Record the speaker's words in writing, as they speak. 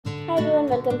Hi everyone,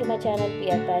 welcome to my channel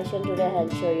PR Passion. Today I'll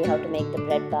show you how to make the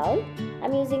bread bowl.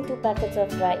 I'm using 2 packets of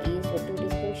dry yeast with 2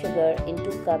 teaspoons sugar in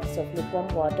 2 cups of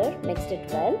lukewarm water. Mixed it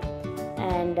well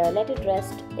and let it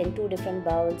rest in 2 different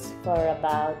bowls for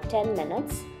about 10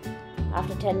 minutes.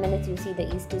 After 10 minutes you see the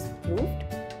yeast is proofed.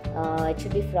 It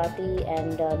should be frothy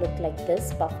and look like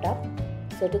this, puffed up.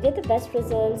 So to get the best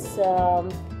results,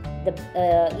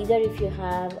 either if you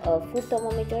have a food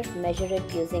thermometer, measure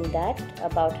it using that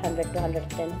about 100 to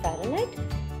 110 Fahrenheit,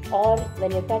 or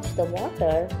when you touch the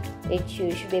water,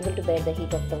 you should be able to bear the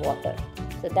heat of the water.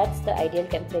 So that's the ideal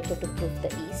temperature to proof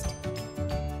the yeast.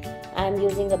 I am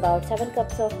using about 7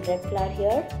 cups of bread flour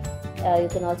here. You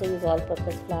can also use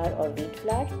all-purpose flour or wheat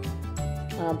flour.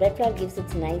 Bread flour gives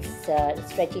its nice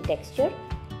stretchy texture,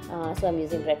 so I'm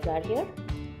using bread flour here.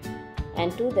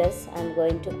 And to this I'm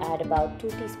going to add about 2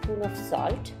 teaspoons of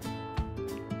salt,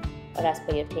 or as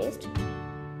per your taste.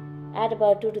 Add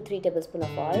about 2 to 3 tablespoons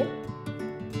of oil,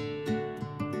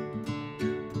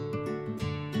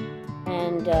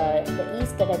 and the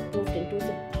yeast that I proofed in 2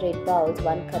 separate bowls,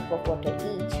 1 cup of water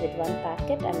each with 1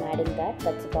 packet. I'm adding that.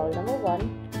 That's bowl number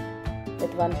 1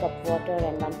 with 1 cup water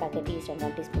and 1 packet yeast and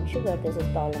 1 teaspoon sugar. This is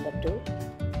bowl number 2.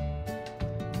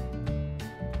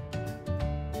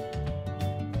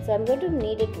 So I'm going to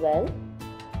knead it well,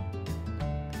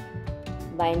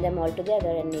 bind them all together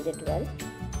and knead it well.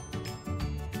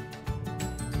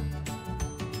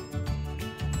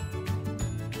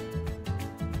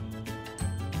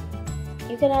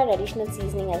 You can add additional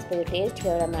seasoning as per your taste.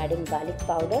 Here I'm adding garlic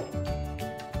powder.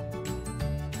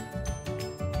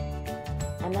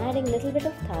 I'm adding a little bit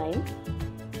of thyme,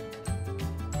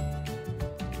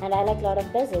 and I like a lot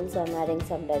of basil, so I'm adding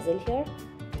some basil here.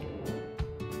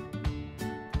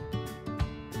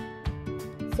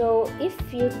 So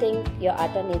if you think your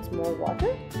atta needs more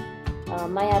water,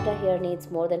 my atta here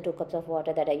needs more than 2 cups of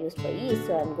water that I used for yeast,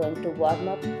 so I'm going to warm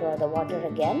up the water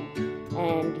again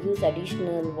and use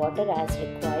additional water as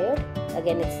required.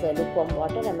 Again, it's lukewarm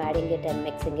water. I'm adding it and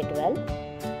mixing it well.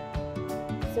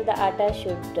 So the atta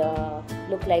should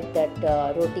look like that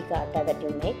roti ka atta that you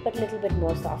make, but a little bit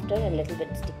more softer and a little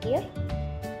bit stickier.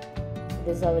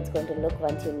 This is how it's going to look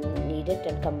once you knead it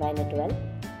and combine it well.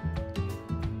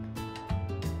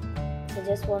 I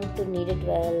just want to knead it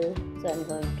well, so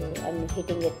I'm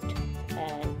hitting it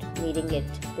and kneading it.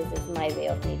 This is my way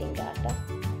of kneading the atta.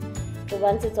 So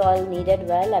once it's all kneaded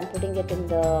well, I'm putting it in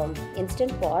the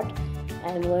instant pot.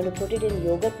 I'm going to put it in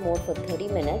yogurt mode for 30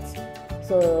 minutes.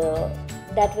 So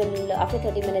that will, after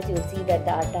 30 minutes, you will see that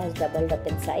the atta has doubled up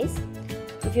in size.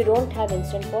 If you don't have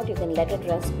instant pot, you can let it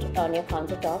rest on your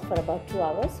countertop for about 2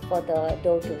 hours for the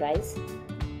dough to rise.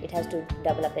 It has to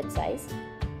double up in size.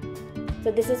 So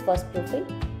this is first proofing.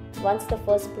 Once the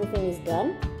first proofing is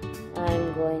done,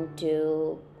 I'm going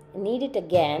to knead it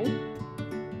again.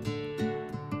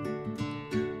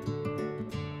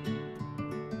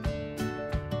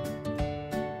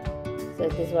 So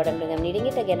this is what I'm doing. I'm kneading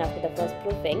it again after the first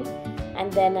proofing,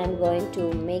 and then I'm going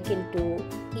to make into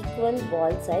equal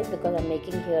ball size because I'm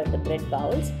making here the bread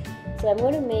bowls. So I'm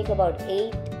going to make about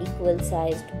 8 equal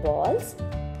sized balls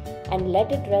and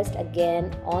let it rest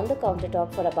again on the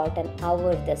countertop for about an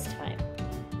hour this time.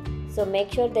 So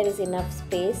make sure there is enough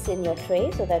space in your tray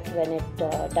so that when it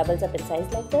doubles up in size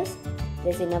like this,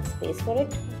 there's enough space for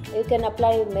it. You can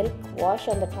apply milk wash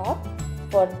on the top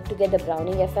to get the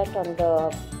browning effect on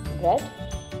the bread.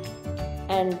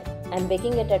 And I'm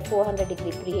baking it at 400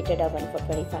 degree preheated oven for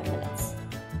 25 minutes.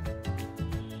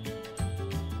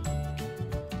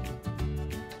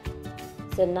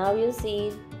 So now you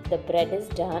see the bread is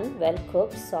done, well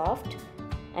cooked, soft,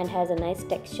 and has a nice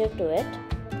texture to it.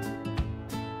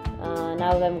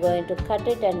 Now I'm going to cut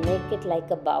it and make it like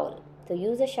a bowl. So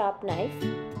use a sharp knife.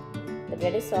 The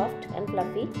bread is soft and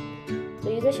fluffy. So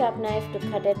use a sharp knife to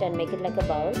cut it and make it like a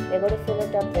bowl. We're going to fill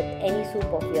it up with any soup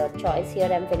of your choice. Here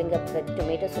I'm filling up with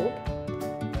tomato soup.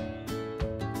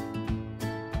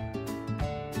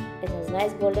 It has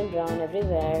nice golden brown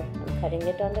everywhere. I'm cutting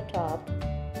it on the top.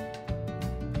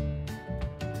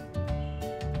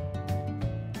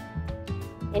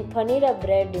 In panira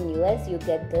bread in US, you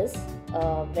get this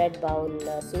bread bowl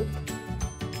soup,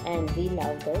 and we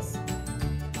love this.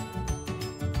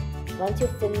 Once you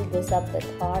fill this up with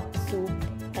hot soup,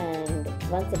 and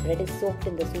once the bread is soaked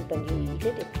in the soup and you eat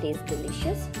it, it tastes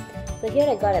delicious. So here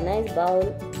I got a nice bowl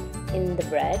in the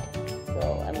bread.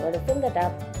 So I'm going to fill that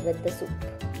up with the soup,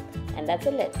 and that's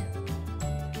a lid.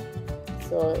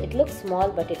 So it looks small,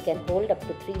 but it can hold up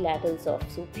to 3 ladles of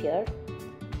soup here.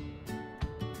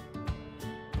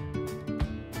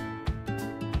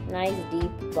 Nice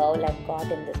deep bowl I've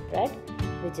got in this bread,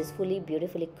 which is fully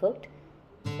beautifully cooked.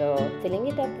 So filling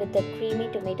it up with the creamy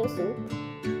tomato soup.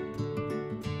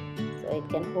 So it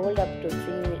can hold up to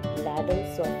 3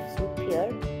 ladles of soup here.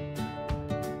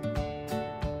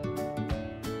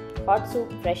 Hot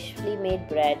soup, freshly made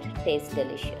bread tastes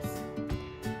delicious.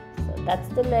 So that's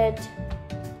the lid.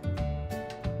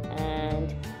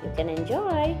 And you can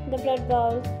enjoy the bread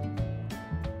bowl.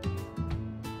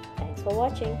 Thanks for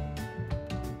watching.